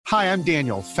Hi, I'm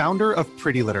Daniel, founder of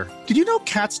Pretty Litter. Did you know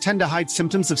cats tend to hide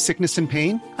symptoms of sickness and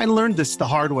pain? I learned this the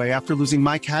hard way after losing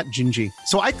my cat, Gingy.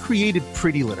 So I created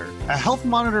Pretty Litter, a health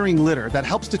monitoring litter that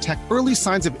helps detect early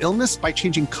signs of illness by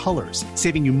changing colors,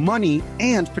 saving you money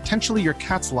and potentially your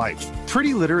cat's life.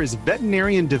 Pretty Litter is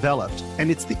veterinarian developed, and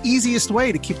it's the easiest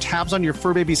way to keep tabs on your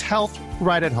fur baby's health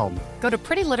right at home. Go to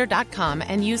prettylitter.com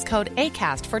and use code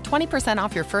ACAST for 20%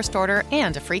 off your first order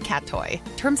and a free cat toy.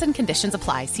 Terms and conditions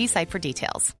apply. See site for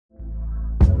details.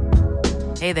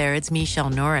 Hey there, it's Michelle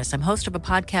Norris. I'm host of a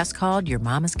podcast called Your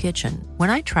Mama's Kitchen.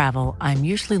 When I travel, I'm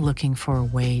usually looking for a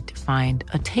way to find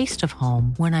a taste of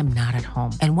home when I'm not at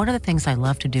home. And one of the things I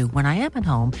love to do when I am at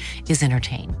home is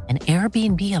entertain. And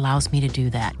Airbnb allows me to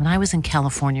do that. When I was in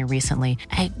California recently,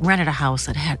 I rented a house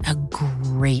that had a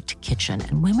great kitchen.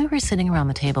 And when we were sitting around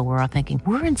the table, we're all thinking,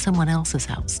 we're in someone else's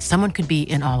house. Someone could be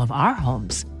in all of our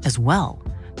homes as well.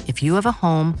 If you have a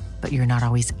home, but you're not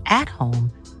always at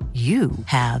home, you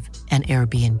have an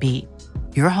Airbnb.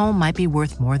 Your home might be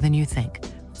worth more than you think.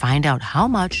 Find out how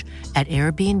much at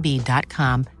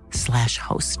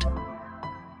airbnb.com/host.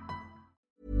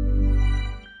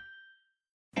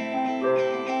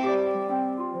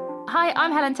 Hi,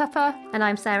 I'm Helen Tupper. And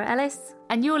I'm Sarah Ellis.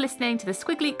 And you're listening to the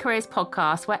Squiggly Careers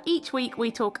podcast, where each week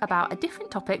we talk about a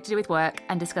different topic to do with work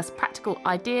and discuss practical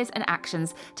ideas and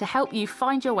actions to help you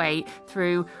find your way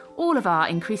through all of our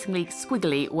increasingly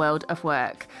squiggly world of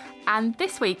work. And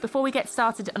this week, before we get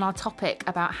started on our topic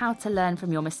about how to learn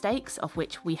from your mistakes, of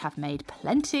which we have made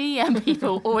plenty and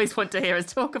people always want to hear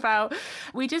us talk about,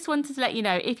 we just wanted to let you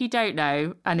know, if you don't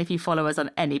know, and if you follow us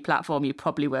on any platform, you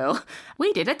probably will,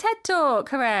 we did a TED Talk,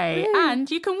 hooray! Woo.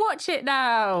 And you can watch it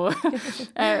now.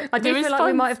 I do feel like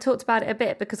we might have talked about it a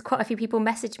bit, because quite a few people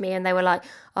messaged me and they were like,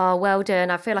 oh, well done,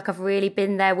 I feel like I've really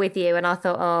been there with you. And I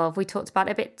thought, oh, have we talked about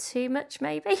it a bit too much,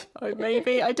 maybe? Oh,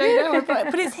 maybe, I don't know,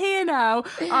 but it's here now.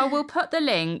 We'll put the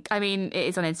link, I mean, it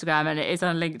is on Instagram and it is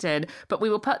on LinkedIn, but we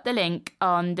will put the link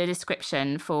on the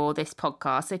description for this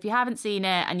podcast. So if you haven't seen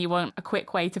it and you want a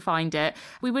quick way to find it,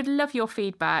 we would love your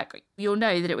feedback. You'll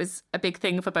know that it was a big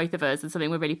thing for both of us and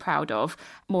something we're really proud of.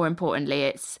 More importantly,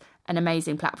 it's an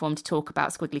amazing platform to talk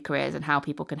about squiggly careers and how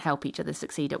people can help each other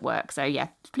succeed at work. So yeah,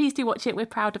 please do watch it. We're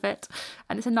proud of it.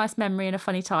 And it's a nice memory and a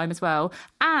funny time as well.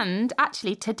 And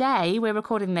actually today, we're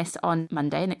recording this on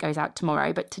Monday and it goes out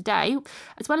tomorrow. But today,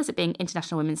 as well as it being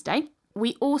International Women's Day,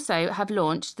 we also have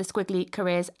launched the Squiggly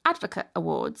Careers Advocate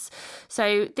Awards.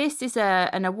 So this is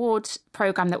an award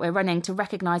programme that we're running to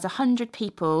recognise 100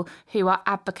 people who are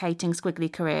advocating squiggly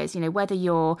careers. You know, whether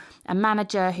you're a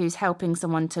manager who's helping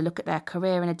someone to look at their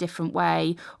career in a different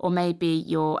way, or maybe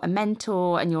you're a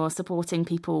mentor and you're supporting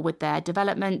people with their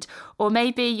development, or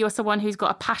maybe you're someone who's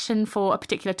got a passion for a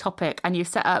particular topic and you've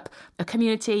set up a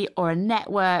community or a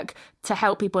network to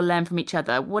help people learn from each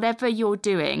other. Whatever you're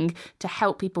doing to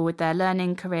help people with their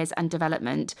learning, careers and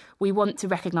development, we want to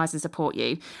recognise and support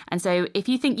you. And so if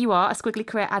you think you are a squiggly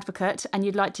career advocate and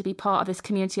you'd like to be part of this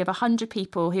community of 100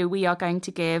 people who we are going to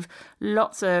give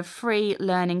lots of free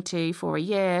learning to for a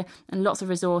year and lots of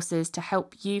resources to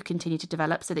help you continue to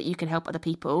develop so that you can help other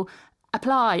people,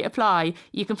 Apply.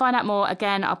 You can find out more.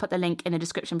 Again, I'll put the link in the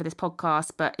description for this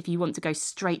podcast. But if you want to go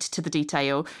straight to the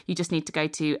detail, you just need to go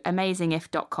to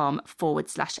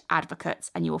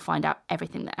amazingif.com/advocates and you will find out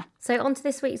everything there. So on to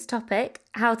this week's topic,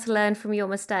 how to learn from your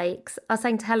mistakes. I was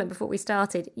saying to Helen before we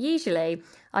started, usually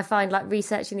I find like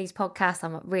researching these podcasts,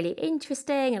 I'm really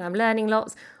interesting and I'm learning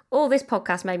lots. All this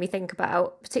podcast made me think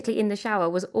about, particularly in the shower,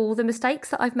 was all the mistakes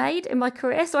that I've made in my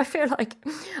career. So I feel like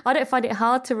I don't find it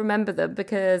hard to remember them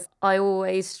because I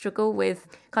always struggle with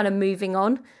kind of moving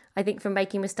on. I think from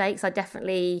making mistakes, I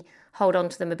definitely hold on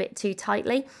to them a bit too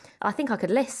tightly. I think I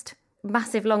could list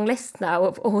massive long lists now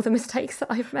of all the mistakes that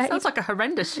I've made. Sounds like a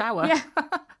horrendous shower. Yeah.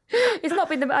 It's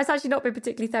actually not been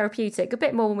particularly therapeutic. A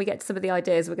bit more when we get to some of the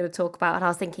ideas we're going to talk about. And I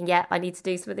was thinking, yeah, I need to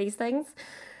do some of these things.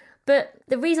 But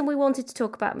the reason we wanted to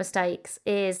talk about mistakes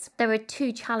is there are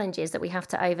two challenges that we have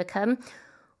to overcome.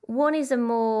 One is a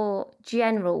more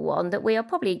general one that we are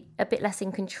probably a bit less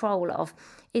in control of,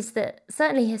 is that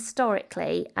certainly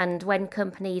historically and when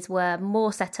companies were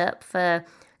more set up for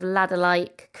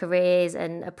ladder-like careers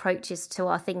and approaches to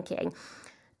our thinking,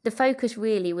 the focus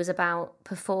really was about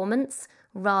performance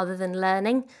rather than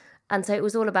learning. And so it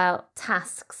was all about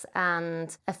tasks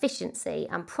and efficiency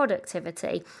and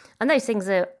productivity. And those things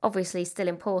are obviously still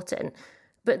important,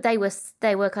 but they were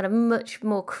kind of much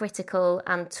more critical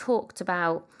and talked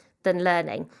about than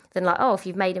learning. Than like, oh, if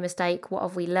you've made a mistake, what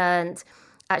have we learned?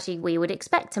 Actually, we would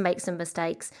expect to make some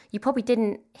mistakes. You probably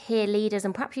didn't hear leaders,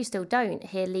 and perhaps you still don't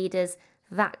hear leaders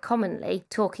that commonly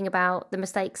talking about the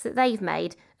mistakes that they've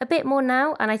made. A bit more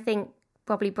now, and I think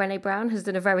probably Brené Brown has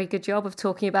done a very good job of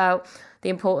talking about the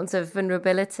importance of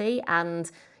vulnerability and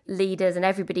leaders and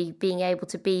everybody being able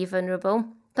to be vulnerable.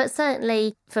 But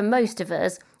certainly for most of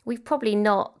us, we've probably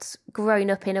not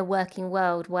grown up in a working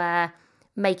world where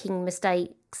making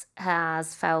mistakes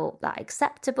has felt that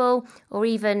acceptable or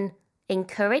even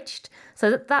encouraged.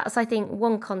 So that's, I think,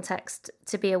 one context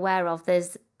to be aware of.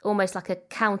 There's almost like a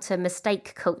counter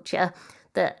mistake culture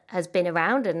that has been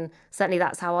around, and certainly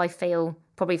that's how I feel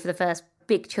probably for the first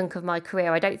big chunk of my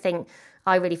career. I don't think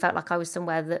I really felt like I was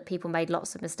somewhere that people made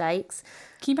lots of mistakes.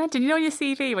 Can you imagine, on your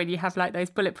CV when you have like those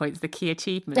bullet points, the key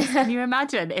achievements, can you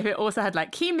imagine if it also had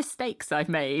like key mistakes I've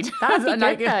made? That'd be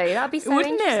good though. That'd be so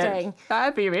interesting. It?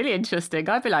 That'd be really interesting.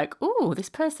 I'd be like, oh, this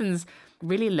person's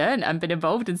really learned and been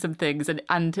involved in some things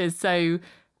and has so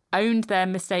owned their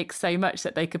mistakes so much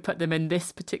that they could put them in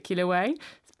this particular way.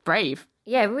 It's brave.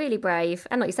 Yeah, really brave.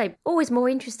 And like you say, always more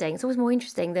interesting. It's always more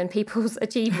interesting than people's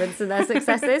achievements and their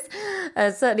successes.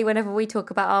 Certainly whenever we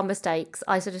talk about our mistakes,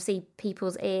 I sort of see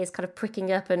people's ears kind of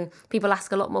pricking up and people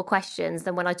ask a lot more questions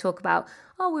than when I talk about,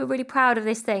 oh, we're really proud of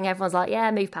this thing. Everyone's like,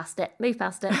 yeah, move past it.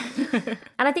 And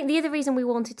I think the other reason we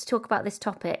wanted to talk about this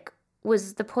topic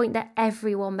was the point that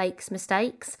everyone makes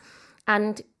mistakes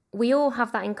and we all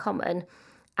have that in common.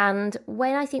 And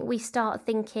when I think we start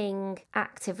thinking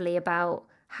actively about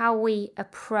how we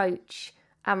approach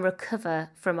and recover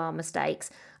from our mistakes,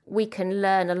 we can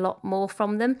learn a lot more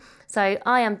from them. So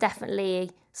I am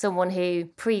definitely someone who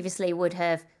previously would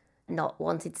have not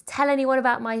wanted to tell anyone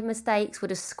about my mistakes, would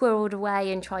have squirreled away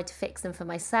and tried to fix them for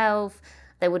myself.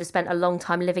 They would have spent a long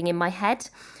time living in my head.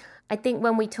 I think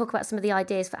when we talk about some of the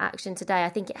ideas for action today, I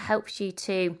think it helps you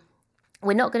to,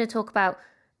 we're not going to talk about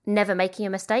never making a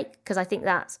mistake because I think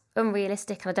that's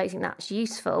unrealistic and I don't think that's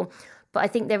useful. But I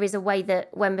think there is a way that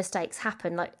when mistakes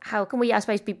happen, like how can we, I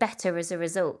suppose, be better as a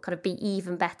result, kind of be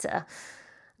even better?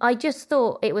 I just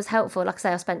thought it was helpful. Like I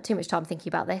say, I spent too much time thinking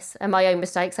about this and my own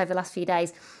mistakes over the last few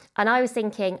days. And I was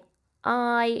thinking,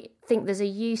 I think there's a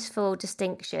useful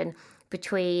distinction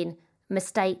between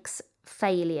mistakes,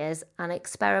 failures and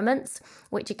experiments,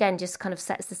 which again just kind of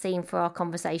sets the scene for our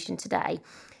conversation today.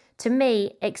 To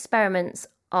me, experiments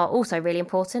are also really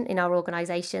important in our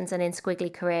organisations and in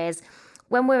squiggly careers.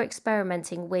 When we're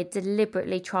experimenting, we're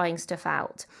deliberately trying stuff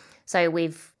out. So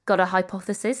we've got a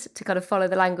hypothesis to kind of follow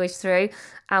the language through,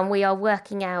 and we are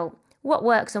working out what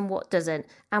works and what doesn't.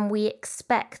 And we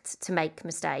expect to make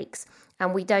mistakes,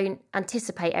 and we don't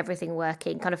anticipate everything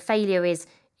working. Kind of failure is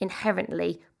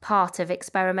inherently part of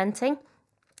experimenting.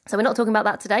 So we're not talking about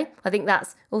that today. I think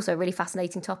that's also a really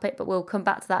fascinating topic, but we'll come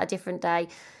back to that a different day.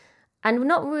 And we're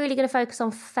not really going to focus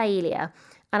on failure.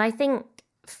 And I think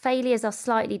failures are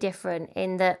slightly different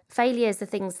in that failures are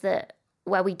things that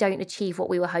where we don't achieve what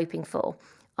we were hoping for,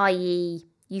 i.e.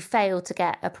 you failed to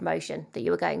get a promotion that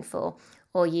you were going for,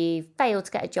 or you failed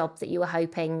to get a job that you were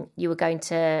hoping you were going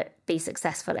to be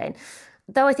successful in.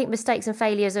 Though I think mistakes and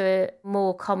failures are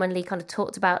more commonly kind of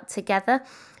talked about together,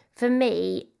 for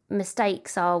me,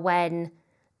 mistakes are when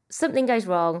something goes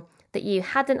wrong that you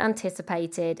hadn't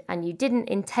anticipated and you didn't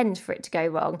intend for it to go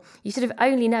wrong. You sort of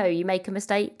only know you make a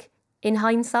mistake in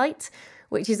hindsight,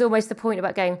 which is almost the point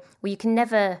about going, well, you can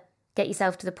never get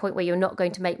yourself to the point where you're not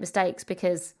going to make mistakes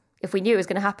because if we knew it was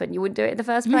going to happen, you wouldn't do it in the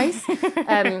first place,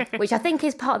 which I think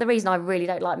is part of the reason I really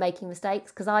don't like making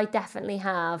mistakes, because I definitely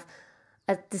have,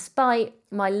 despite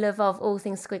my love of all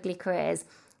things squiggly careers,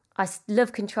 I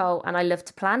love control and I love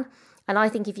to plan. And I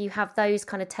think if you have those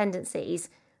kind of tendencies,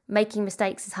 making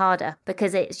mistakes is harder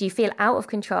because you feel out of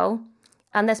control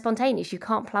and they're spontaneous. You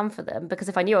can't plan for them, because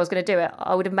if I knew I was going to do it,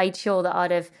 I would have made sure that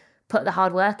I'd have put the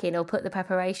hard work in or put the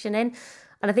preparation in.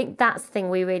 And I think that's the thing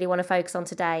we really want to focus on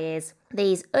today is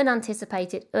these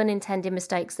unanticipated, unintended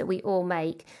mistakes that we all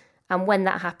make. And when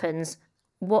that happens,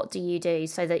 what do you do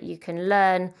so that you can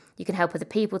learn, you can help other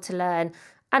people to learn,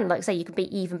 and like I say, you can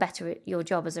be even better at your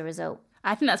job as a result.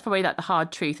 I think that's probably like the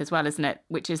hard truth as well, isn't it?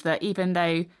 Which is that even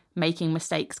though making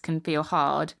mistakes can feel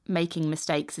hard, making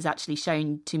mistakes is actually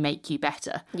shown to make you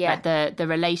better. Yeah. Like the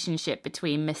relationship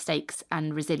between mistakes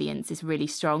and resilience is really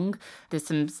strong. There's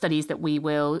some studies that we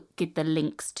will give the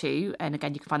links to, and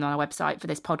again, you can find them on our website for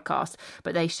this podcast,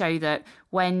 but they show that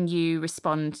when you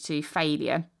respond to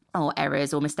failure or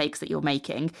errors or mistakes that you're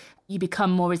making, you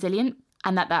become more resilient.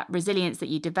 And that resilience that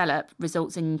you develop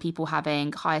results in people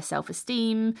having higher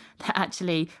self-esteem,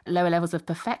 actually lower levels of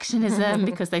perfectionism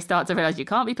because they start to realise you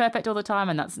can't be perfect all the time,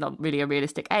 and that's not really a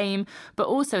realistic aim. But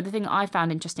also the thing I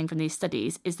found interesting from these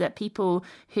studies is that people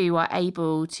who are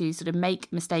able to sort of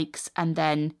make mistakes and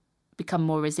then become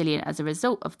more resilient as a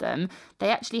result of them, they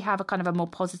actually have a kind of a more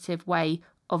positive way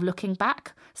of looking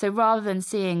back. So rather than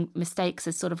seeing mistakes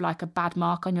as sort of like a bad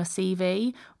mark on your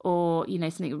CV or, you know,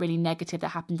 something really negative that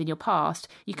happened in your past,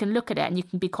 you can look at it and you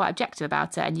can be quite objective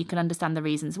about it, and you can understand the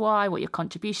reasons why, what your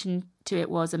contribution to it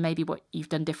was, and maybe what you've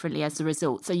done differently as a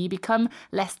result. So you become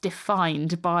less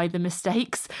defined by the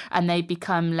mistakes, and they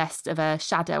become less of a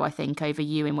shadow, I think, over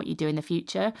you and what you do in the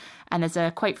future. And there's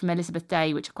a quote from Elizabeth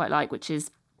Day, which I quite like, which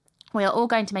is, "We are all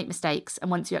going to make mistakes, and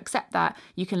once you accept that,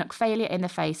 you can look failure in the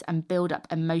face and build up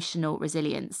emotional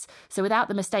resilience." So without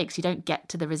the mistakes, you don't get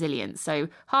to the resilience. So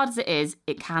hard as it is,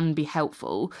 it can be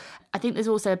helpful. I think there's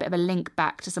also a bit of a link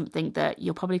back to something that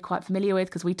you're probably quite familiar with,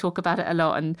 because we talk about it a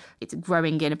lot, and it's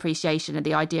growing in appreciation of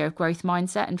the idea of growth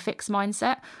mindset and fixed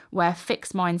mindset, where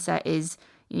fixed mindset is,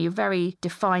 you're very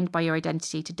defined by your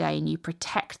identity today and you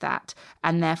protect that,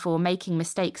 and therefore making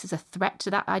mistakes is a threat to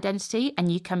that identity,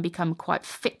 and you can become quite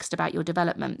fixed about your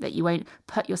development, that you won't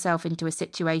put yourself into a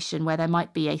situation where there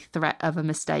might be a threat of a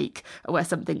mistake or where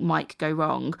something might go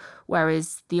wrong.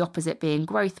 Whereas the opposite being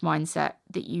growth mindset,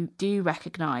 that you do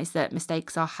recognise that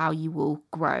mistakes are how you will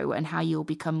grow and how you'll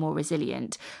become more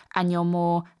resilient, and you're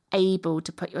more able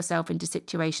to put yourself into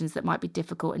situations that might be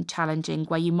difficult and challenging,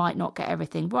 where you might not get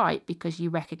everything right, because you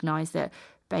recognise that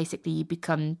basically you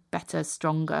become better,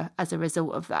 stronger as a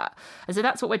result of that. And so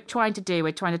that's what we're trying to do.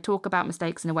 We're trying to talk about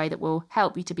mistakes in a way that will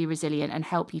help you to be resilient and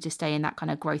help you to stay in that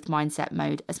kind of growth mindset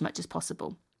mode as much as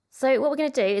possible. So what we're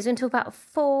going to do is we're going to talk about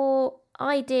 4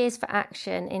 ideas for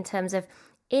action in terms of,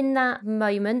 in that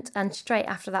moment and straight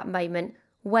after that moment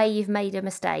where you've made a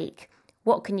mistake,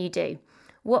 what can you do?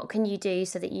 What can you do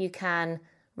so that you can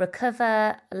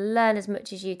recover, learn as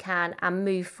much as you can, and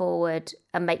move forward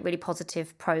and make really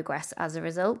positive progress as a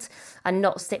result, and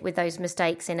not sit with those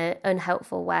mistakes in an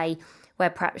unhelpful way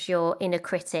where perhaps your inner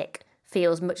critic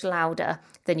feels much louder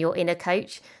than your inner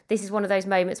coach. This is one of those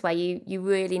moments where you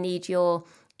really need your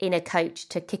inner coach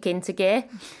to kick into gear.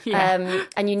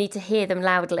 And you need to hear them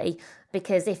loudly,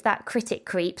 because if that critic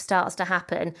creep starts to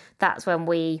happen, that's when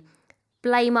we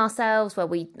blame ourselves, where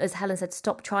we, as Helen said,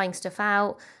 stop trying stuff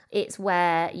out. It's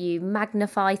where you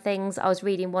magnify things. I was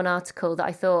reading one article that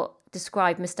I thought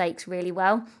described mistakes really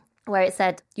well, where it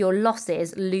said your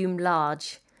losses loom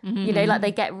large. Mm-hmm. You know,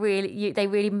 like they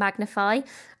really magnify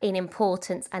in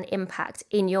importance and impact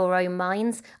in your own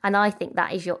minds. And I think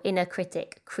that is your inner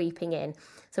critic creeping in.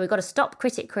 So we've got to stop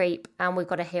critic creep, and we've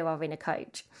got to hear our inner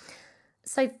coach.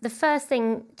 So the first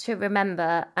thing to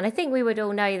remember, and I think we would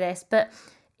all know this, but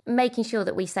making sure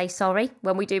that we say sorry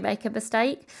when we do make a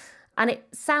mistake. And it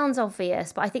sounds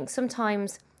obvious, but I think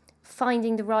sometimes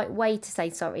finding the right way to say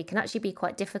sorry can actually be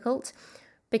quite difficult,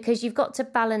 because you've got to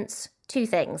balance 2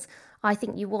 things. I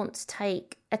think you want to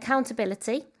take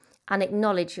accountability and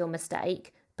acknowledge your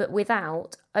mistake, but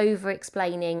without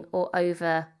over-explaining or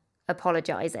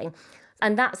over-apologising.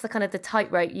 And that's the kind of the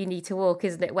tightrope you need to walk,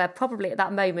 isn't it? Where probably at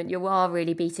that moment you are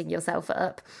really beating yourself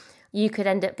up. You could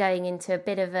end up going into a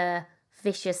bit of a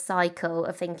vicious cycle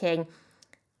of thinking,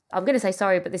 I'm going to say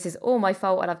sorry, but this is all my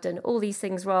fault and I've done all these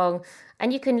things wrong.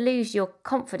 And you can lose your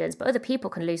confidence, but other people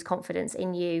can lose confidence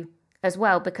in you as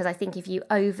well, because I think if you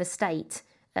overstate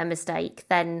a mistake,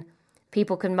 then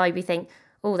people can maybe think,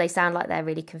 oh, they sound like they're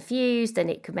really confused, and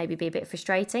it could maybe be a bit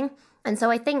frustrating. And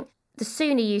so I think the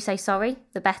sooner you say sorry,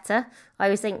 the better. I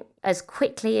always think as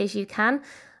quickly as you can.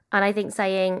 And I think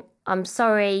saying, I'm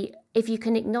sorry, if you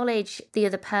can acknowledge the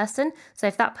other person. So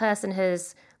if that person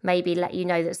has maybe let you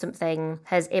know that something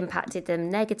has impacted them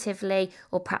negatively,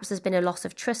 or perhaps there's been a loss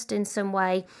of trust in some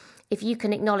way, if you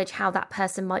can acknowledge how that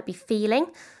person might be feeling,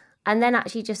 and then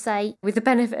actually just say, with the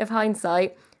benefit of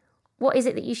hindsight, what is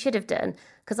it that you should have done?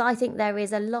 Because I think there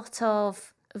is a lot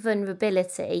of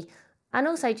vulnerability and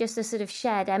also just a sort of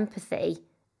shared empathy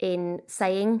in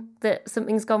saying that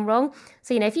something's gone wrong.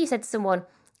 So, you know, if you said to someone,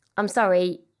 I'm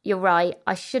sorry, you're right,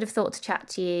 I should have thought to chat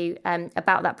to you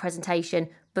about that presentation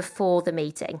before the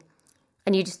meeting,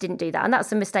 and you just didn't do that, and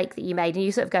that's a mistake that you made, and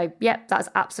you sort of go, yep, that's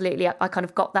absolutely, I kind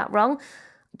of got that wrong.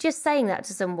 Just saying that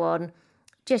to someone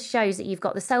just shows that you've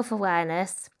got the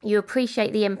self-awareness, you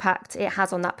appreciate the impact it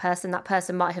has on that person. That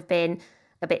person might have been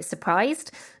a bit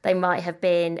surprised, they might have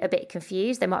been a bit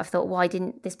confused, they might have thought, why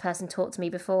didn't this person talk to me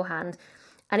beforehand?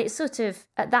 And it's sort of,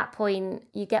 at that point,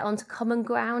 you get onto common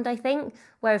ground, I think,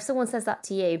 where if someone says that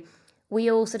to you,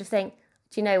 we all sort of think,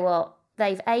 do you know what?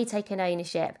 They've taken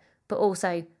ownership, but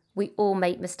also we all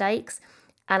make mistakes.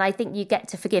 And I think you get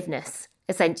to forgiveness,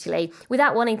 essentially,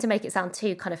 without wanting to make it sound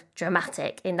too kind of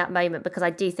dramatic in that moment, because I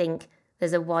do think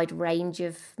there's a wide range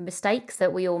of mistakes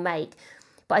that we all make.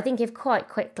 But I think if quite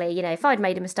quickly, you know, if I'd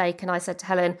made a mistake and I said to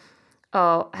Helen,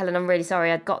 oh, Helen, I'm really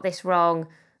sorry, I got this wrong.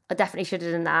 I definitely should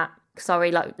have done that.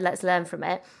 Sorry, like, let's learn from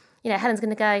it. You know, Helen's going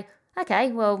to go,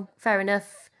 okay, well, fair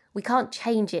enough. We can't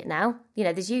change it now. You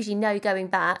know, there's usually no going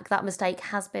back. That mistake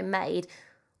has been made.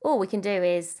 All we can do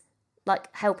is like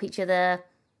help each other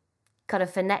kind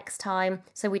of for next time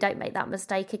so we don't make that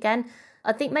mistake again.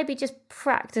 I think maybe just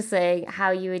practicing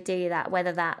how you would do that,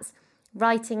 whether that's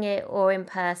writing it or in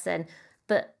person,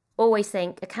 but always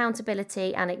think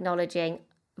accountability and acknowledging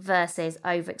versus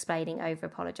over-explaining,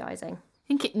 over-apologising. I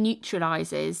think it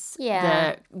neutralises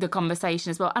the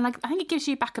conversation as well. And I think it gives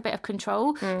you back a bit of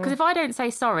control. Because if I don't say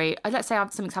sorry, let's say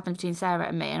something's happened between Sarah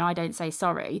and me and I don't say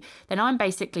sorry, then I'm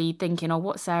basically thinking,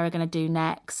 what's Sarah going to do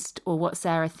next? Or what's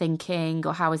Sarah thinking?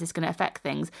 Or how is this going to affect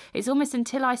things? It's almost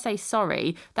until I say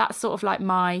sorry, that's sort of like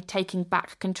my taking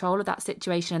back control of that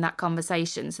situation and that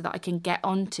conversation so that I can get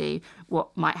onto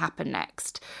what might happen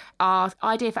next. Our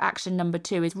idea for action number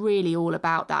 2 is really all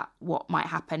about that, what might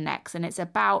happen next. And it's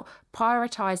about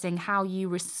prioritising how you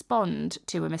respond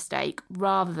to a mistake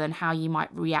rather than how you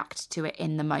might react to it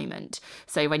in the moment.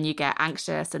 So when you get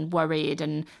anxious and worried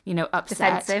and,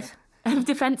 upset.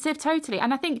 Defensive, totally.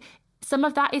 And I think some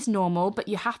of that is normal, but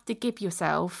you have to give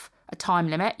yourself a time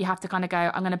limit. You have to kind of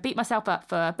go, I'm going to beat myself up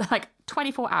for like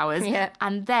 24 hours. Yeah.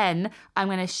 And then I'm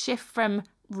going to shift from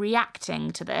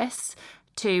reacting to this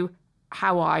to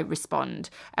how I respond.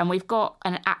 And we've got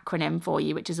an acronym for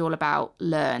you, which is all about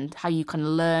learn, how you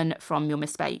can learn from your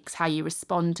mistakes, how you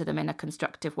respond to them in a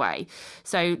constructive way.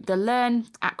 So the LEARN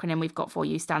acronym we've got for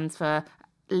you stands for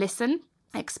listen,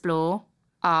 explore,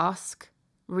 ask,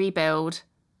 rebuild,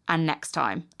 and next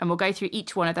time. And we'll go through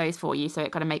each one of those for you so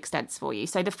it kind of makes sense for you.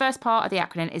 So the first part of the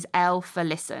acronym is L for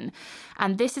listen.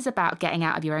 And this is about getting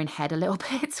out of your own head a little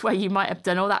bit, where you might have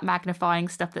done all that magnifying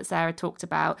stuff that Sarah talked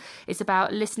about. It's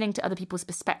about listening to other people's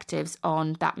perspectives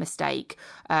on that mistake.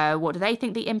 What do they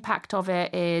think the impact of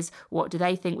it is? What do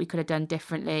they think we could have done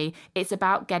differently? It's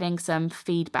about getting some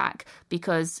feedback,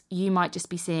 because you might just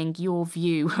be seeing your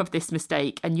view of this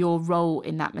mistake and your role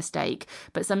in that mistake.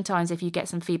 But sometimes if you get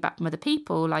some feedback from other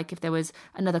people, like if there was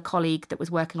another colleague that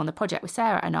was working on the project with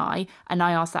Sarah and I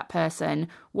asked that person,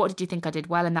 what did you think I did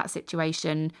well in that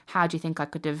situation? How do you think I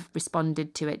could have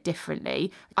responded to it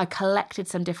differently? I collected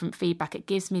some different feedback. It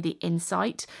gives me the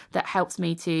insight that helps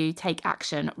me to take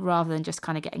action rather than just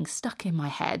kind of getting stuck in my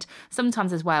head.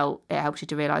 Sometimes as well, it helps you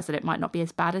to realise that it might not be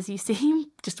as bad as you seem.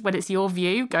 Just when it's your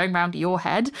view going round your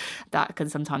head, that can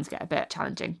sometimes get a bit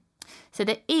challenging. So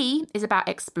the E is about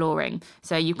exploring.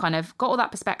 So you kind of got all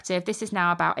that perspective. This is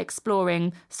now about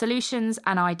exploring solutions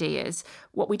and ideas.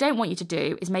 What we don't want you to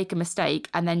do is make a mistake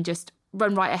and then just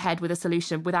run right ahead with a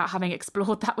solution without having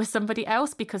explored that with somebody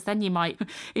else, because then you might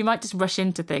just rush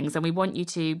into things. And we want you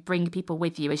to bring people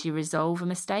with you as you resolve a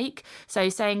mistake. So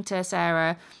saying to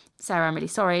Sarah, I'm really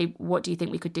sorry. What do you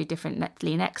think we could do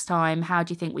differently next time? How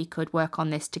do you think we could work on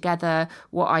this together?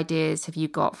 What ideas have you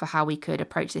got for how we could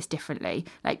approach this differently?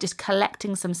 Like just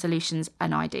collecting some solutions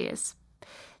and ideas.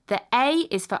 The A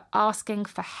is for asking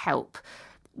for help.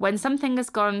 When something has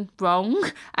gone wrong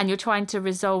and you're trying to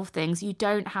resolve things, you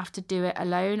don't have to do it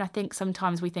alone. I think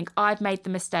sometimes we think, I've made the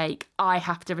mistake, I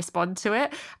have to respond to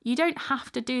it. You don't have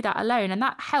to do that alone. And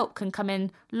that help can come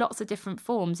in lots of different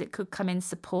forms. It could come in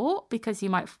support, because you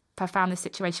might have found the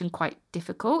situation quite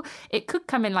difficult. It could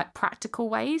come in like practical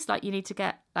ways, like you need to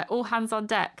get like all hands on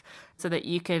deck so that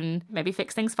you can maybe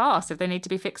fix things fast if they need to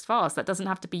be fixed fast. That doesn't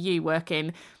have to be you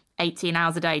working 18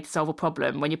 hours a day to solve a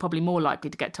problem when you're probably more likely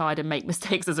to get tired and make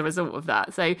mistakes as a result of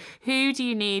that. So who do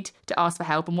you need to ask for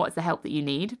help, and what is the help that you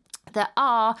need? The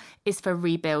R is for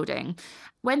rebuilding.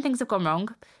 When things have gone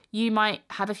wrong, you might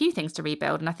have a few things to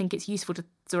rebuild, and I think it's useful to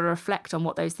sort of reflect on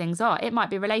what those things are. It might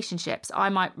be relationships. I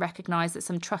might recognise that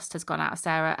some trust has gone out of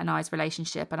Sarah and I's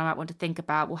relationship, and I might want to think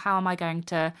about, well, how am I going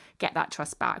to get that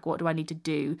trust back? What do I need to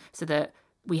do so that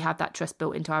we have that trust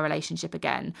built into our relationship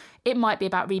again? It might be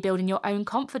about rebuilding your own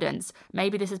confidence.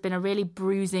 Maybe this has been a really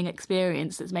bruising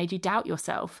experience that's made you doubt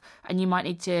yourself, and you might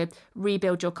need to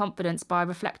rebuild your confidence by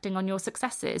reflecting on your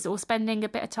successes or spending a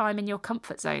bit of time in your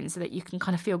comfort zone so that you can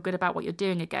kind of feel good about what you're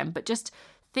doing again. But just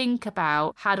think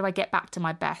about, how do I get back to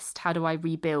my best? How do I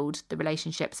rebuild the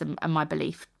relationships and my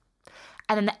belief?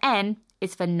 And then the N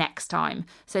is for next time.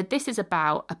 So this is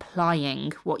about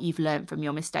applying what you've learned from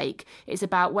your mistake. It's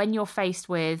about when you're faced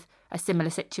with a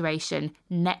similar situation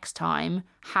next time,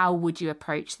 how would you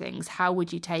approach things? How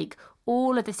would you take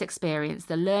all of this experience,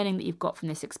 the learning that you've got from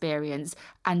this experience,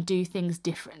 and do things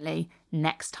differently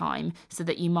next time so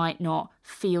that you might not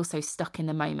feel so stuck in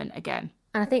the moment again?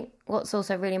 And I think what's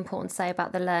also really important to say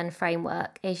about the LEARN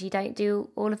framework is you don't do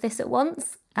all of this at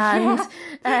once. And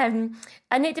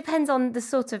and it depends on the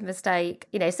sort of mistake.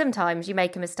 You know, sometimes you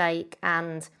make a mistake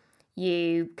and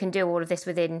you can do all of this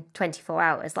within 24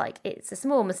 hours. Like, it's a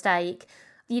small mistake.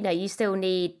 you still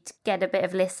need to get a bit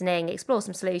of listening, explore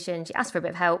some solutions, you ask for a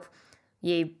bit of help,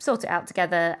 you sort it out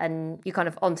together, and you kind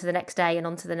of on to the next day and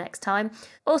on to the next time.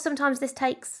 Or sometimes this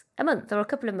takes a month or a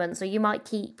couple of months, or you might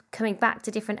keep coming back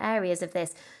to different areas of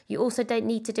this. You also don't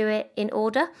need to do it in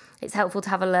order. It's helpful to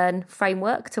have a learn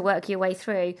framework to work your way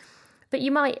through. But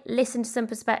you might listen to some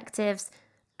perspectives,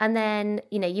 and then,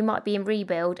 you might be in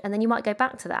rebuild, and then you might go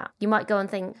back to that. You might go and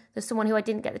think, there's someone who I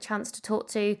didn't get the chance to talk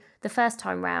to the first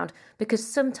time round. Because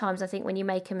sometimes I think when you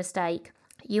make a mistake,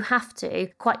 you have to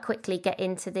quite quickly get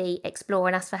into the explore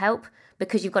and ask for help,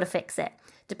 because you've got to fix it.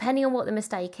 Depending on what the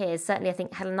mistake is, certainly I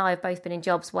think Helen and I have both been in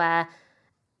jobs where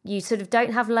you sort of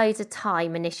don't have loads of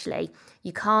time initially.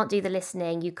 You can't do the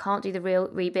listening, you can't do the real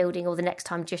rebuilding or the next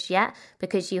time just yet,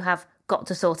 because you have got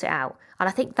to sort it out. And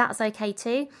I think that's okay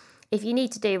too. If you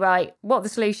need to do, right, what are the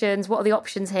solutions, what are the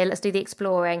options here, let's do the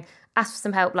exploring, ask for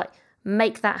some help,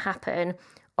 make that happen.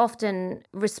 Often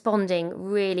responding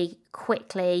really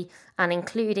quickly and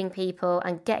including people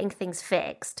and getting things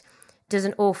fixed does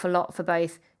an awful lot for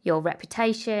both your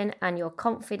reputation and your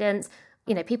confidence.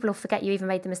 People will forget you even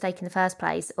made the mistake in the first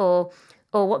place, or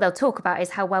what they'll talk about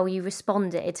is how well you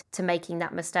responded to making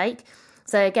that mistake.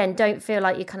 So again, don't feel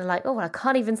like you're kind of like, oh, well, I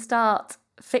can't even start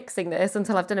fixing this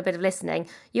until I've done a bit of listening.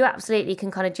 You absolutely can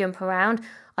kind of jump around.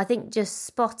 I think just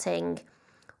spotting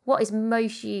what is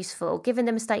most useful, given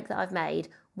the mistake that I've made,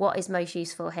 what is most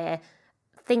useful here?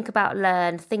 Think about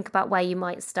think about where you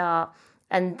might start,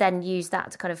 and then use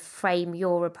that to kind of frame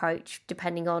your approach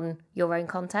depending on your own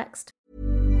context.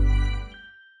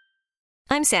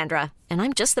 I'm Sandra, and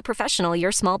I'm just the professional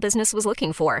your small business was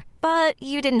looking for. But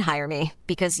you didn't hire me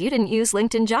because you didn't use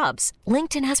LinkedIn Jobs.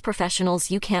 LinkedIn has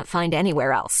professionals you can't find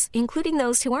anywhere else, including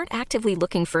those who aren't actively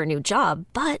looking for a new job,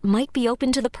 but might be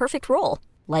open to the perfect role,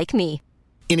 like me.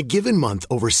 In a given month,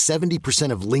 over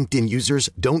 70% of LinkedIn users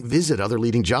don't visit other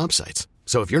leading job sites.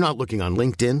 So if you're not looking on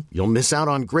LinkedIn, you'll miss out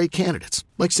on great candidates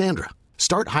like Sandra.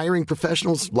 Start hiring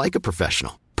professionals like a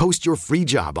professional. Post your free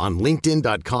job on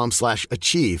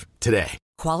linkedin.com/achieve today.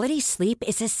 Quality sleep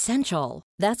is essential.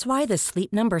 That's why the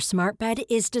Sleep Number Smart Bed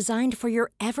is designed for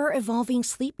your ever-evolving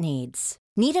sleep needs.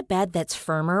 Need a bed that's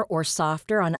firmer or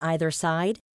softer on either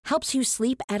side? Helps you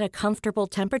sleep at a comfortable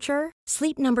temperature?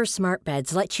 Sleep Number Smart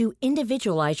Beds let you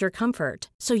individualize your comfort,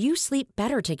 so you sleep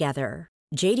better together.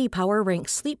 J.D. Power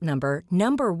ranks Sleep Number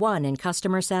 #1 in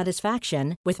customer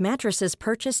satisfaction with mattresses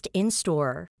purchased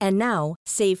in-store. And now,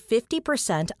 save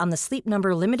 50% on the Sleep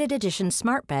Number Limited Edition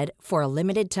Smart Bed for a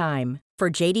limited time. For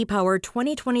J.D. Power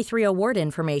 2023 award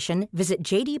information, visit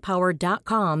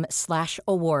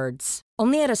jdpower.com/awards.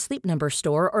 Only at a Sleep Number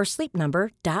store or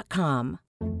sleepnumber.com.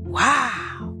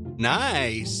 Wow.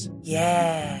 Nice.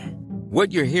 Yeah.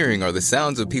 What you're hearing are the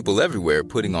sounds of people everywhere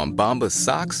putting on Bombas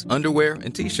socks, underwear,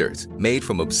 and T-shirts made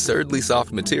from absurdly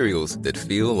soft materials that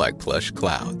feel like plush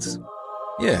clouds.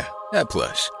 Yeah, that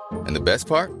plush. And the best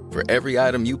part? For every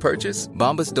item you purchase,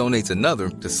 Bombas donates another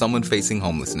to someone facing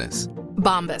homelessness.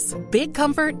 Bombas. Big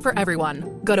comfort for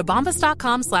everyone. Go to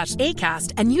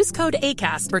bombas.com/ACAST and use code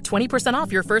ACAST for 20%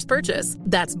 off your first purchase.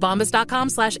 That's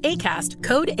bombas.com/ACAST,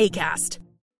 code ACAST.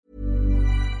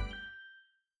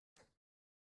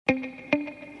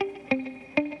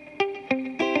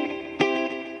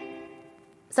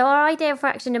 So our idea for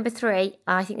action number 3,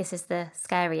 I think this is the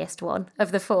scariest one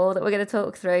of the 4 that we're going to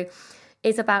talk through,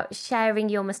 is about sharing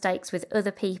your mistakes with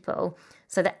other people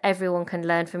so that everyone can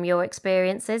learn from your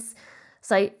experiences.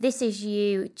 So this is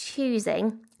you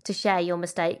choosing to share your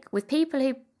mistake with people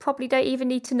who probably don't even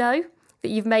need to know that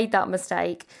you've made that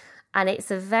mistake. And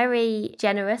it's a very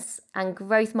generous and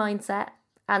growth mindset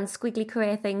and squiggly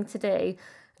career thing to do.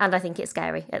 And I think it's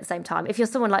scary at the same time. If you're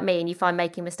someone like me and you find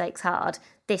making mistakes hard,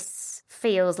 this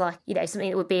feels like, something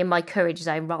that would be in my courage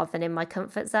zone rather than in my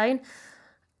comfort zone.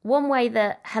 One way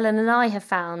that Helen and I have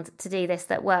found to do this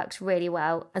that works really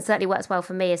well, and certainly works well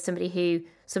for me as somebody who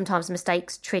sometimes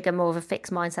mistakes trigger more of a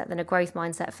fixed mindset than a growth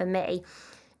mindset for me,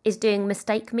 is doing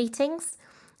mistake meetings.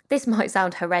 This might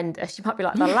sound horrendous. You might be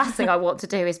like, the last thing I want to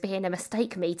do is be in a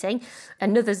mistake meeting,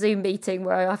 another Zoom meeting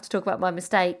where I have to talk about my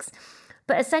mistakes.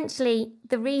 But essentially,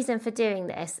 the reason for doing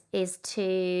this is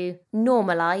to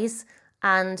normalise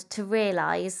and to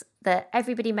realise that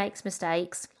everybody makes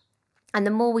mistakes. And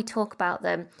the more we talk about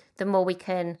them, the more we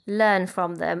can learn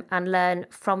from them and learn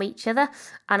from each other.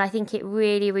 And I think it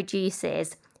really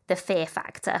reduces the fear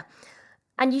factor.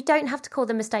 And you don't have to call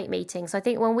them mistake meetings. I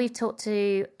think when we've talked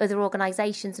to other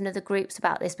organisations and other groups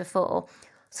about this before,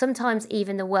 sometimes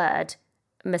even the word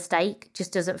mistake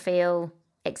just doesn't feel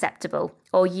acceptable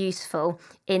or useful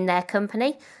in their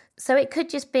company. So it could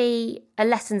just be a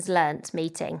lessons learnt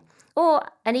meeting or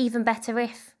an even better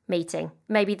if meeting.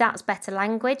 Maybe that's better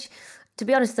language. to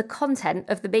be honest, the content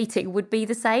of the meeting would be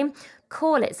the same.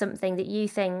 Call it something that you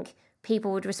think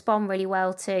people would respond really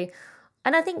well to.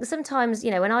 And I think sometimes,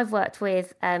 when I've worked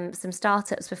with some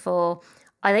startups before,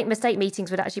 I think mistake meetings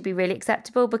would actually be really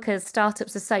acceptable, because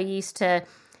startups are so used to,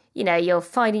 you're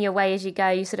finding your way as you go.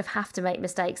 You sort of have to make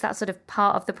mistakes. That's sort of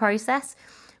part of the process.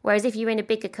 Whereas if you're in a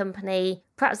bigger company,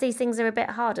 perhaps these things are a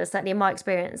bit harder. Certainly in my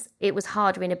experience, it was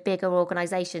harder in a bigger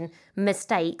organisation.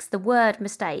 Mistakes, the word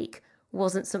mistake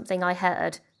wasn't something I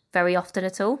heard very often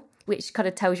at all, which kind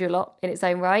of tells you a lot in its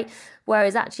own right.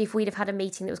 Whereas actually, if we'd have had a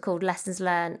meeting that was called Lessons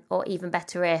Learned, or even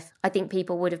better if, I think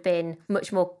people would have been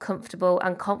much more comfortable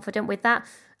and confident with that.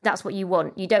 That's what you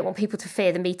want. You don't want people to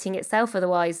fear the meeting itself.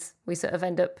 Otherwise, we sort of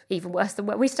end up even worse than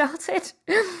when we started.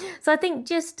 So I think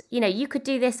just, you could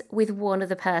do this with one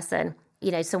other person,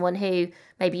 someone who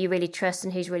maybe you really trust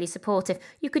and who's really supportive.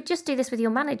 You could just do this with your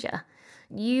manager.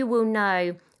 You will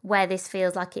know where this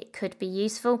feels like it could be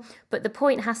useful. But the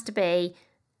point has to be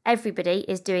everybody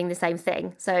is doing the same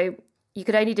thing. So you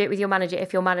could only do it with your manager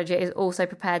if your manager is also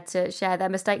prepared to share their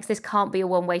mistakes. This can't be a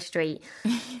one-way street.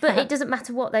 But it doesn't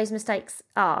matter what those mistakes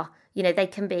are. They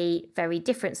can be very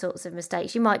different sorts of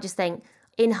mistakes. You might just think,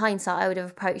 in hindsight, I would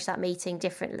have approached that meeting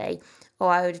differently,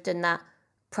 or I would have done that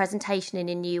presentation in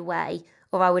a new way,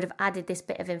 or I would have added this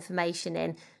bit of information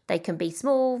in. They can be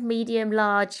small, medium,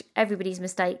 large. Everybody's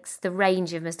mistakes, the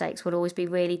range of mistakes will always be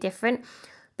really different.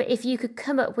 But if you could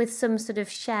come up with some sort of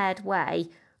shared way,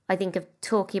 I think, of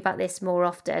talking about this more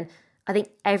often, I think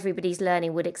everybody's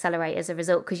learning would accelerate as a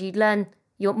result, because you'd learn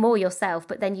more yourself,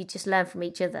 but then you just learn from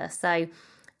each other. So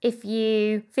if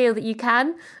you feel that you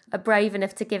are brave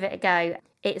enough to give it a go,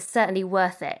 it's certainly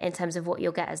worth it in terms of what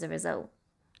you'll get as a result.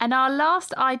 And our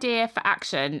last idea for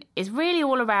action is really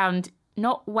all around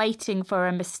not waiting for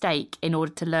a mistake in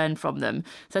order to learn from them.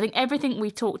 So I think everything we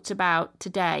talked about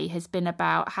today has been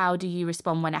about how do you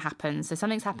respond when it happens. So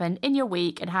something's happened in your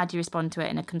week, and how do you respond to it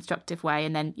in a constructive way,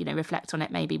 and then, reflect on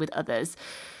it maybe with others.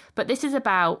 But this is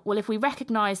about, well, if we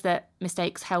recognise that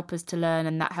mistakes help us to learn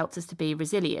and that helps us to be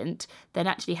resilient, then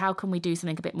actually how can we do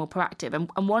something a bit more proactive?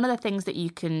 And one of the things that you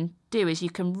can do is you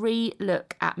can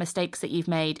re-look at mistakes that you've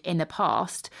made in the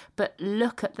past, but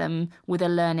look at them with a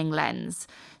learning lens.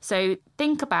 So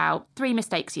think about 3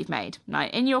 mistakes you've made. Now,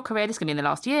 in your career, this can be in the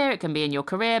last year, it can be in your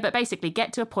career, but basically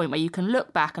get to a point where you can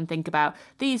look back and think about,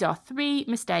 these are 3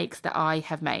 mistakes that I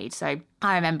have made. So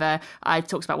I remember I've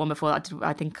talked about one before.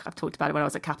 I think I've talked about it when I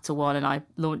was at Capital One, and I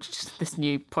launched this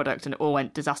new product and it all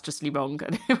went disastrously wrong,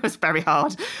 and it was very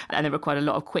hard, and there required a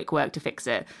lot of quick work to fix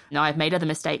it. Now, I've made other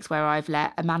mistakes where I've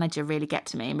let a manager really get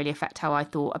to me and really affect how I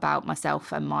thought about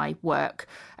myself and my work.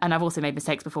 And I've also made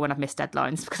mistakes before when I've missed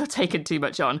deadlines because I've taken too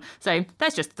much on. So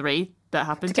there's just 3 that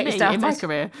happened to me in my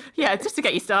career. Yeah, just to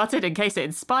get you started, in case it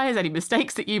inspires any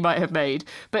mistakes that you might have made.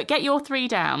 But get your 3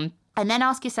 down. And then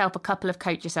ask yourself a couple of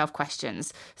coach yourself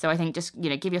questions. So I think just,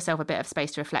 give yourself a bit of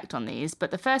space to reflect on these.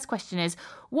 But the first question is,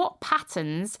 what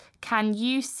patterns can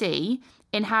you see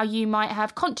in how you might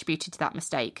have contributed to that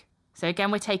mistake? So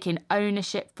again, we're taking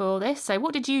ownership for this. So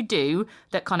what did you do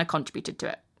that kind of contributed to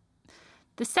it?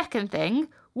 The second thing,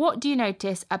 what do you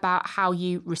notice about how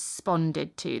you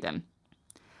responded to them?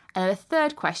 And the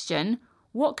third question,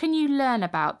 what can you learn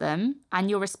about them and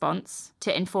your response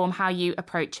to inform how you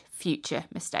approach future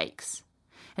mistakes?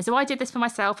 And so I did this for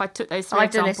myself. I took those 3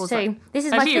 examples. I've done this too. This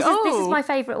is my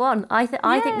favourite one. I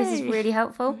think this is really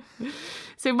helpful.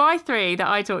 So my 3 that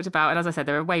I talked about, and as I said,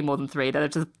 there are way more than 3. They're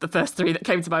just the first 3 that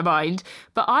came to my mind.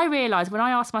 But I realised when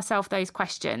I asked myself those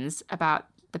questions about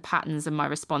the patterns and my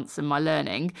response and my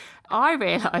learning, I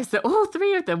realised that all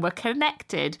 3 of them were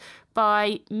connected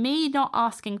by me not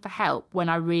asking for help when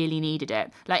I really needed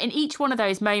it. Like in each one of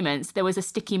those moments, there was a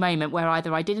sticky moment where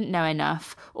either I didn't know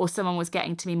enough, or someone was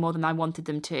getting to me more than I wanted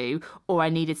them to, or I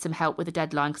needed some help with a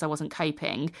deadline because I wasn't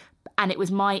coping. And it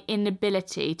was my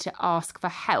inability to ask for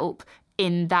help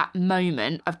in that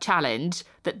moment of challenge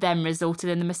that then resulted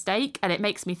in the mistake. And it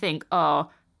makes me think,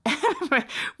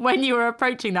 when you were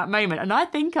approaching that moment, and I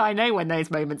think I know when those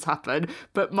moments happen,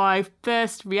 but my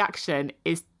first reaction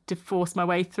is to force my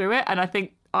way through it. And I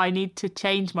think I need to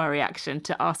change my reaction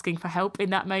to asking for help in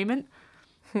that moment.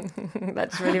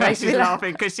 That's really makes me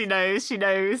laughing because she knows.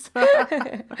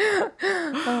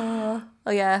 Oh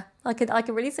yeah, I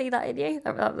can really see that in you.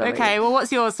 Okay, well,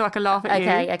 what's yours so I can laugh at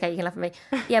you? Okay, you can laugh at me.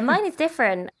 Yeah, mine is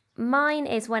different. Mine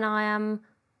is when I am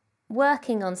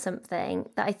working on something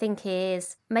that I think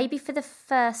is maybe for the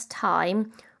first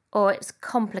time, or it's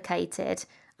complicated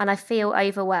and I feel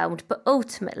overwhelmed, but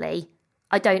ultimately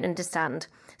I don't understand.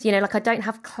 So, I don't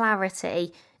have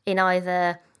clarity in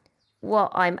either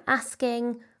what I'm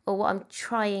asking or what I'm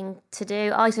trying to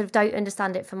do. I sort of don't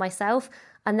understand it for myself.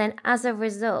 And then as a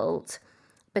result,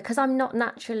 because I'm not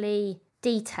naturally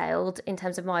detailed in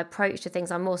terms of my approach to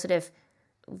things, I'm more sort of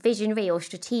visionary or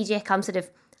strategic. I'm sort of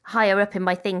higher up in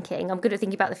my thinking. I'm good at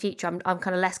thinking about the future. I'm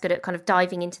kind of less good at kind of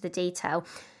diving into the detail.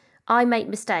 I make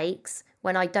mistakes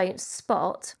when I don't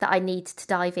spot that I need to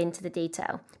dive into the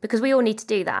detail, because we all need to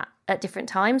do that at different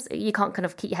times. You can't kind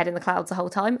of keep your head in the clouds the whole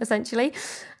time, essentially.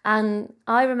 And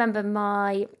I remember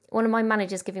one of my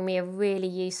managers giving me a really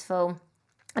useful,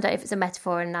 I don't know if it's a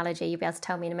metaphor or an analogy, you'll be able to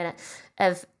tell me in a minute,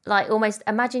 of like almost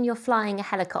imagine you're flying a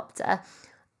helicopter.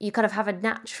 You kind of have a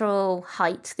natural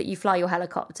height that you fly your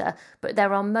helicopter, but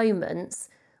there are moments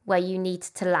where you need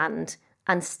to land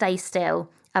and stay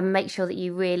still and make sure that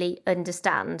you really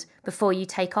understand before you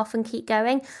take off and keep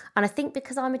going. And I think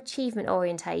because I'm achievement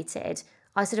orientated,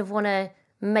 I sort of want to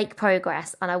make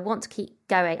progress and I want to keep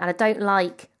going, and I don't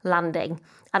like landing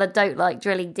and I don't like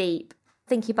drilling deep.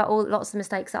 Thinking about lots of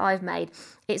mistakes that I've made,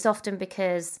 it's often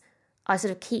because I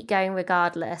sort of keep going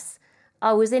regardless.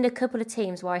 I was in a couple of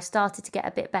teams where I started to get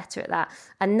a bit better at that,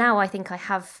 and now I think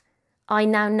I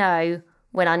now know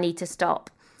when I need to stop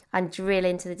and drill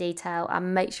into the detail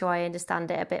and make sure I understand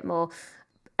it a bit more.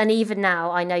 And even now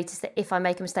I notice that if I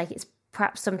make a mistake, it's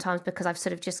perhaps sometimes because I've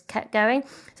sort of just kept going.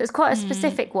 So it's quite a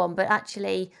specific one, but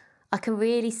actually I can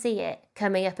really see it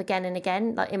coming up again and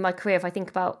again. Like in my career, if I think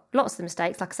about lots of the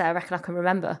mistakes, like I say, I reckon I can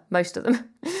remember most of them.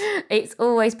 It's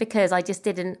always because I just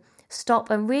didn't stop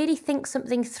and really think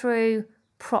something through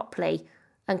properly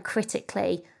and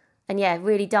critically, and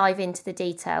really dive into the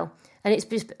detail. And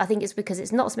I think it's because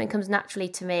it's not something that comes naturally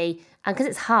to me, and because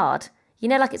it's hard.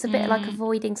 Like it's a bit like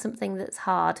avoiding something that's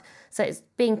hard. So it's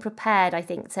being prepared, I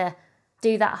think, to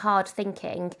do that hard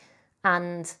thinking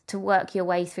and to work your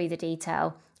way through the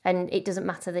detail. And it doesn't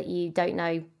matter that you don't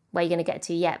know where you're going to get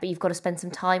to yet, but you've got to spend some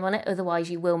time on it.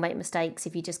 Otherwise, you will make mistakes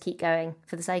if you just keep going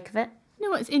for the sake of it. You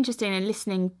know what's interesting in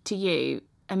listening to you,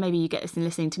 and maybe you get this in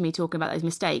listening to me talking about those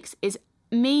mistakes, is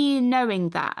me knowing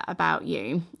that about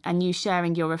you and you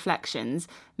sharing your reflections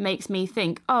makes me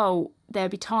think, there'll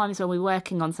be times when we're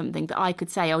working on something that I could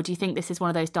say, do you think this is one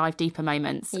of those dive deeper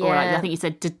moments? Yeah. Or like, I think you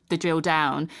said the drill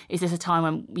down. Is this a time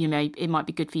when, it might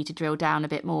be good for you to drill down a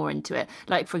bit more into it?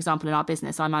 Like, for example, in our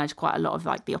business, I manage quite a lot of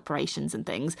like the operations and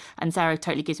things, and Sarah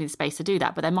totally gives me the space to do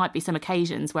that. But there might be some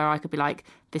occasions where I could be like,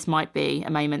 this might be a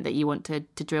moment that you want to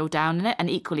drill down in it. And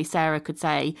equally, Sarah could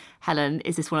say, Helen,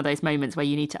 is this one of those moments where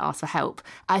you need to ask for help?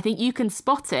 I think you can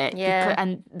spot it,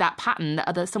 and that pattern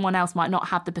that someone else might not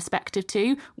have the perspective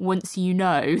to once you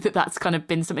know that that's kind of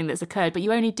been something that's occurred. But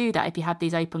you only do that if you have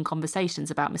these open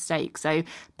conversations about mistakes. So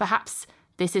perhaps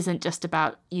this isn't just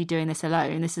about you doing this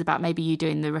alone. This is about maybe you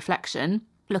doing the reflection,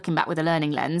 looking back with a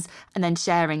learning lens, and then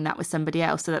sharing that with somebody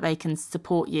else so that they can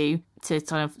support you to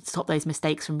sort of stop those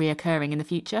mistakes from reoccurring in the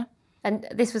future. And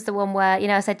this was the one where,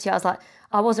 I said to you, I was like,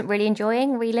 I wasn't really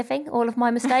enjoying reliving all of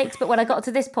my mistakes. But when I got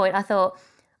to this point, I thought,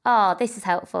 this is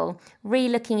helpful.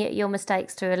 Re-looking at your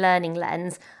mistakes through a learning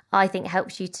lens, I think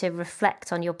helps you to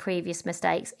reflect on your previous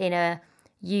mistakes in a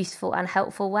useful and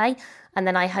helpful way. And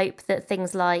then I hope that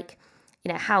things like,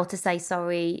 how to say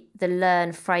sorry, the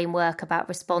learn framework about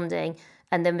responding,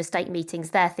 and the mistake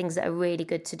meetings, they're things that are really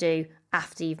good to do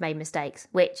after you've made mistakes,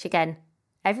 which again,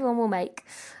 everyone will make.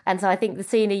 And so I think the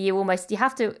sooner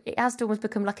it has to almost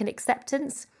become like an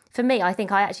acceptance. For me, I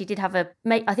think I actually did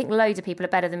I think loads of people are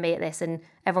better than me at this, and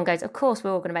everyone goes, of course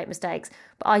we're all going to make mistakes.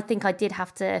 But I think I did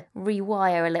have to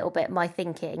rewire a little bit my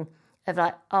thinking of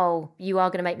like, you are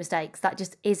going to make mistakes. That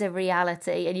just is a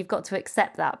reality, and you've got to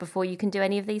accept that before you can do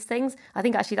any of these things. I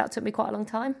think actually that took me quite a long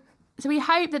time. So we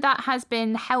hope that has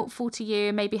been helpful to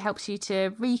you, maybe helps you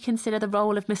to reconsider the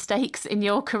role of mistakes in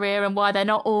your career and why they're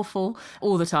not awful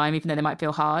all the time, even though they might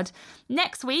feel hard.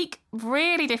 Next week,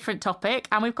 really different topic,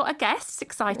 and we've got a guest.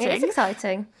 Exciting. It's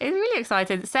exciting. It's really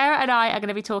exciting. Sarah and I are going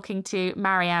to be talking to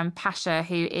Mariam Pasha,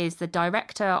 who is the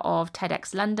director of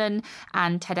TEDx London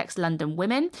and TEDx London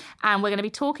Women. And we're going to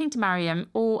be talking to Mariam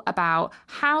all about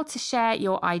how to share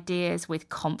your ideas with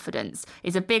confidence.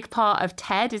 It's a big part of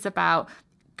TED, is about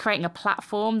creating a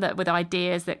platform with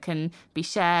ideas that can be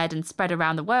shared and spread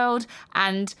around the world.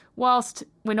 And whilst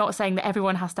we're not saying that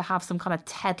everyone has to have some kind of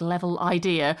TED level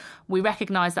idea, we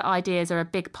recognise that ideas are a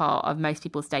big part of most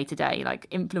people's day to day, like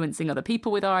influencing other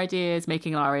people with our ideas,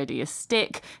 making our ideas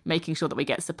stick, making sure that we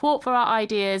get support for our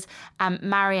ideas. And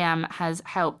Mariam has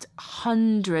helped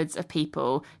hundreds of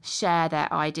people share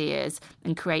their ideas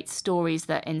and create stories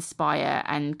that inspire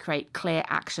and create clear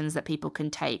actions that people can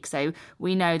take. So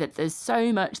we know that there's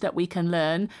so much that we can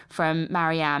learn from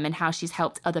Mariam and how she's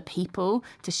helped other people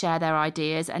to share their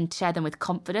ideas. And and share them with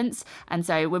confidence. And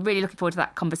so we're really looking forward to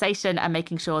that conversation and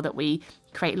making sure that we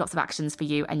create lots of actions for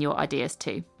you and your ideas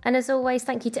too. And as always,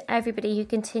 thank you to everybody who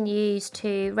continues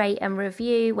to rate and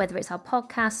review, whether it's our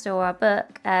podcast or our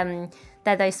book.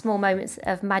 They're those small moments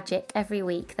of magic every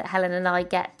week that Helen and I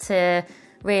get to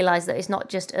realise that it's not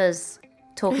just us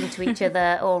talking to each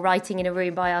other or writing in a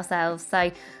room by ourselves.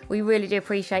 So we really do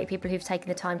appreciate people who've taken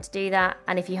the time to do that.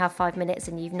 And if you have 5 minutes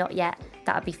and you've not yet,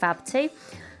 that would be fab too.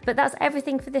 But that's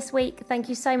everything for this week. Thank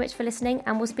you so much for listening,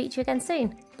 and we'll speak to you again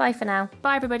soon. Bye for now.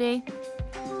 Bye, everybody.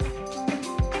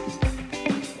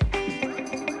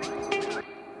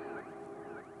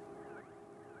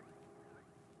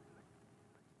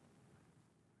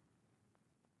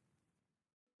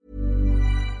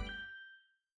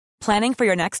 Planning for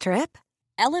your next trip?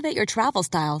 Elevate your travel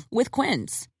style with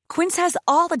Quince. Quince has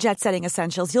all the jet-setting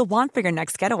essentials you'll want for your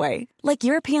next getaway, like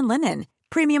European linen,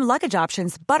 premium luggage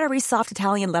options, buttery soft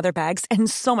Italian leather bags, and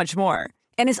so much more.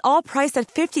 And is all priced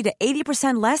at 50 to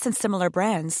 80% less than similar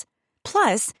brands.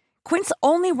 Plus, Quince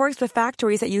only works with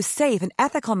factories that use safe and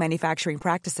ethical manufacturing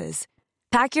practices.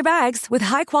 Pack your bags with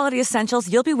high-quality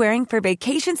essentials you'll be wearing for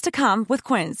vacations to come with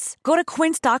Quince. Go to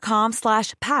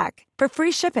quince.com/pack for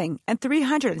free shipping and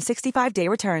 365-day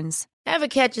returns. Ever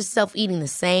catch yourself eating the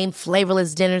same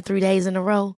flavorless dinner 3 days in a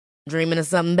row? Dreaming of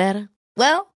something better?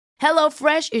 Well,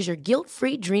 HelloFresh is your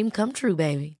guilt-free dream come true,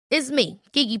 baby. It's me,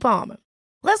 Keke Palmer.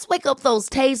 Let's wake up those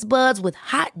taste buds with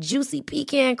hot, juicy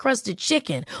pecan-crusted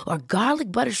chicken or garlic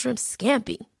butter shrimp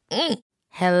scampi.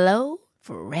 Hello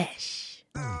Fresh.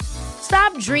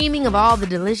 Stop dreaming of all the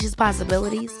delicious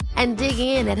possibilities and dig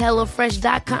in at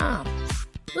HelloFresh.com.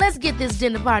 Let's get this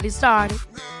dinner party started.